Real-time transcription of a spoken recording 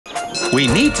We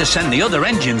need to send the other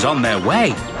engines on their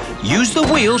way. Use the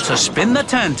wheel to spin the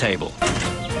turntable.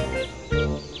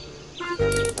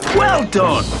 Well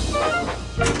done!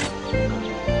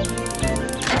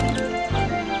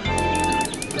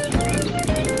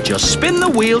 Just spin the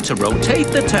wheel to rotate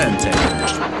the turntable.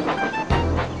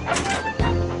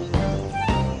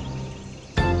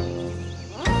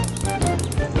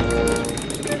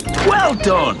 Well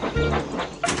done!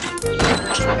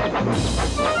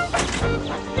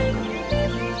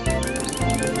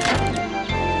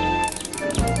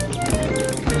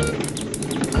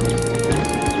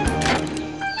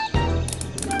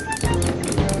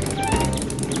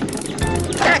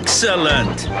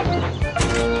 Excellent!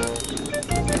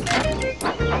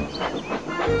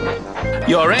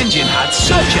 Your engine had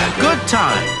such a good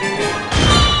time.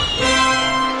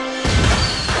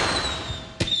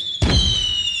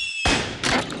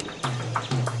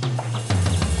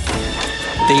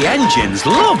 The engines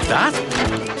love that.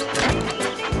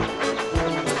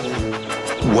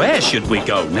 Where should we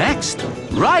go next?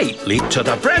 Right, leap to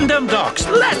the Brendam docks.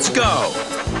 Let's go!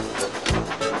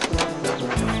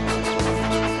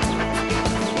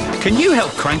 Can you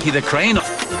help Cranky the crane?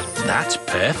 That's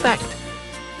perfect.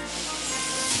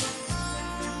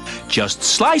 Just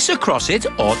slice across it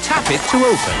or tap it to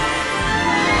open.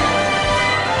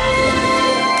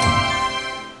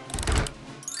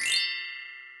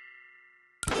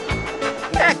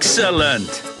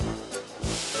 Excellent!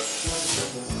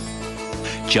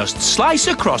 Just slice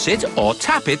across it or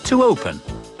tap it to open.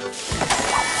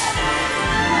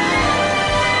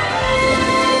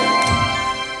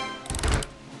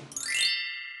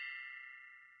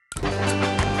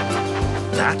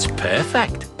 That's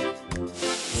perfect.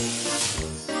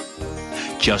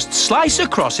 Just slice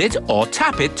across it or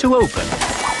tap it to open.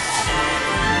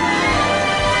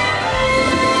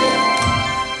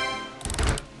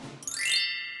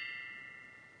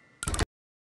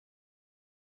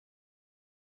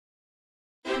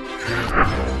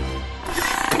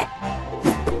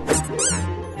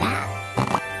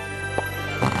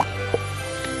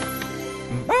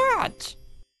 Budge!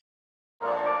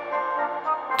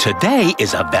 Today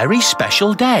is a very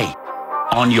special day.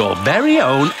 On your very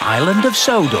own Island of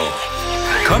Sodor.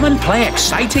 Come and play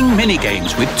exciting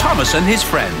mini-games with Thomas and his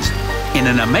friends in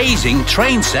an amazing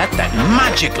train set that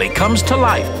magically comes to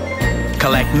life.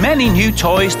 Collect many new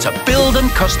toys to build and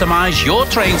customize your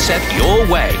train set your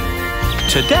way.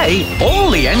 Today, all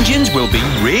the engines will be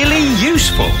really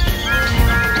useful.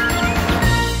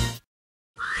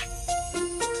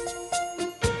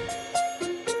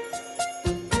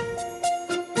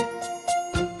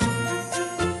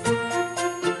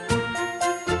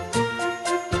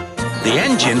 The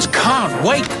engines can't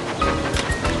wait.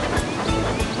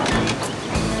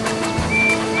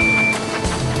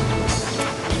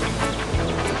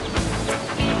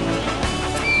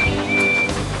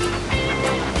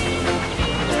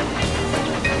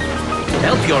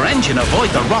 Help your engine avoid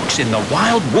the rocks in the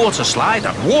wild water slide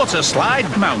at Water Slide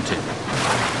Mountain.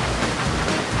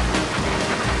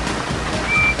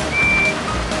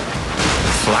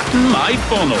 Flatten my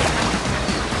funnel.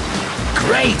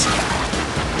 Great!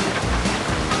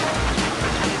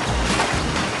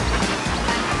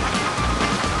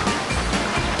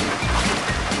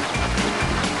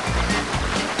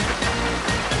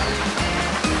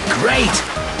 Great!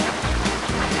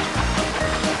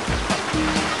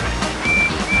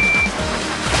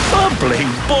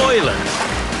 Bubbling boilers!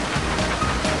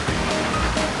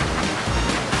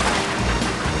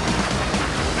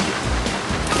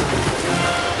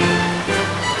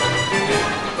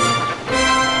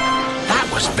 That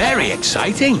was very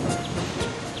exciting!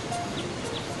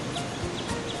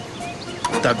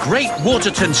 The Great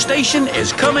Waterton Station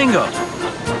is coming up.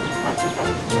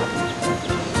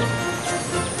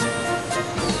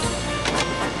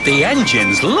 The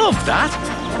engines love that.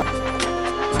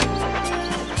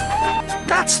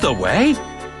 That's the way.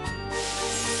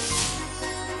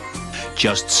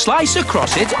 Just slice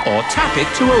across it or tap it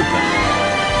to open.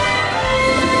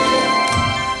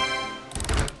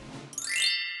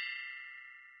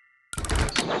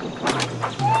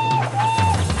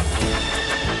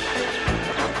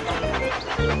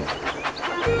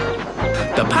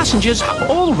 The passengers have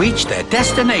all reached their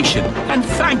destination, and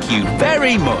thank you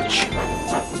very much.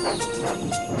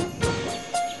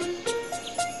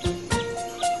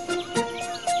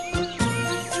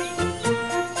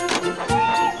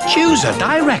 Choose a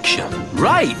direction.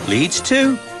 Right leads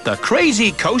to the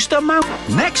Crazy Coaster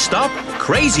Mountain. Next stop,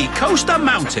 Crazy Coaster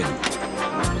Mountain.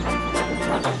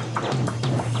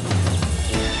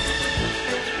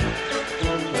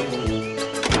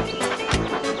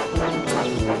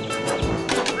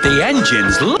 The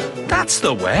engines That's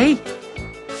the way.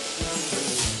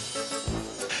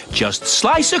 Just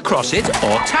slice across it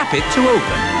or tap it to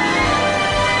open.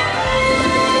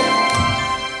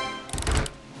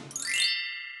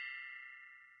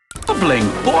 Bubbling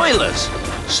boilers.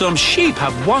 Some sheep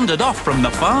have wandered off from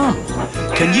the farm.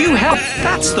 Can you help?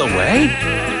 That's the way.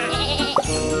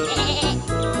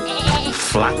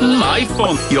 Flatten my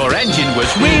phone. Your engine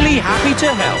was really happy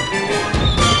to help.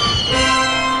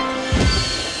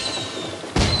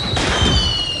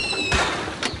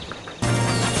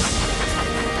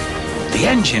 The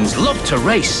engines love to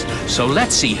race, so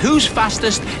let's see who's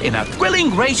fastest in a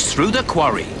thrilling race through the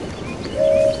quarry.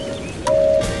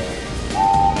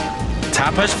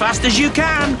 Tap as fast as you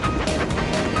can.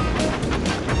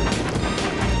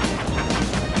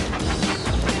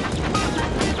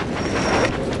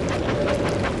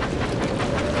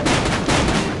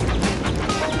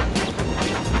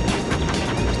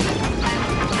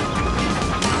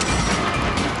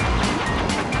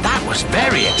 That was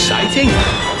very exciting.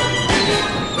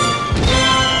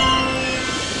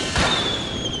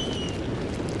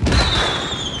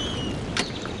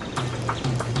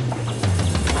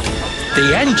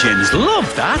 The engines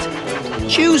love that.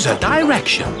 Choose a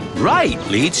direction. Right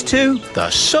leads to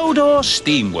the Sodor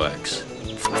Steamworks.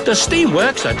 The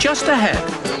steamworks are just ahead.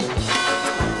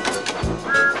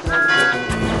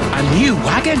 A new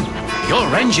wagon.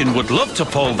 Your engine would love to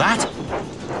pull that.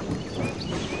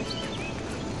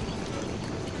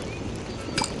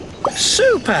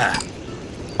 Super!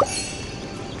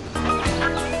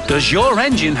 Does your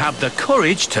engine have the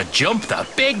courage to jump the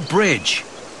big bridge?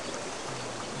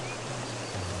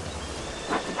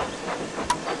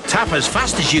 Tap as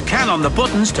fast as you can on the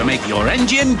buttons to make your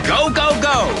engine go, go,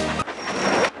 go!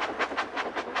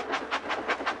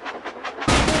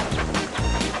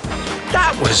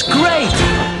 That was great!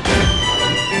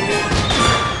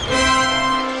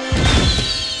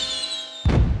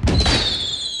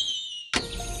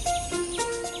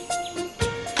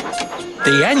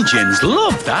 The engines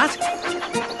love that.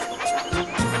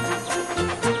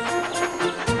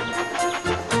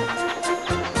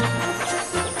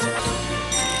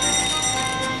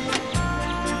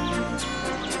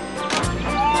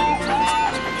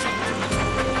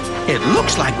 It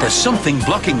looks like there's something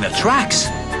blocking the tracks.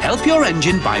 Help your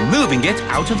engine by moving it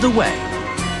out of the way.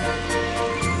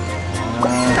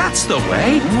 That's the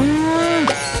way.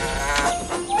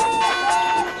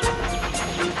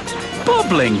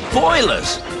 Bubbling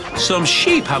boilers. Some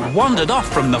sheep have wandered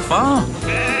off from the farm.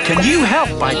 Can you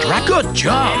help by drag? Good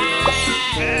job.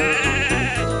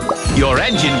 Your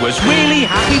engine was really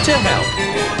happy to help.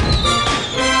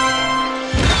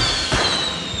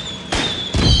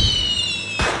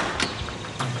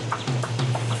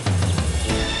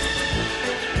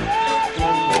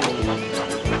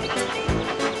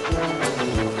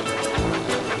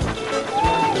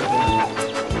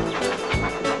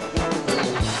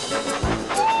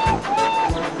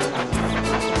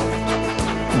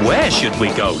 Where should we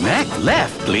go next?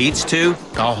 Left leads to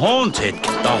the haunted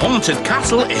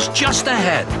castle is just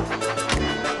ahead.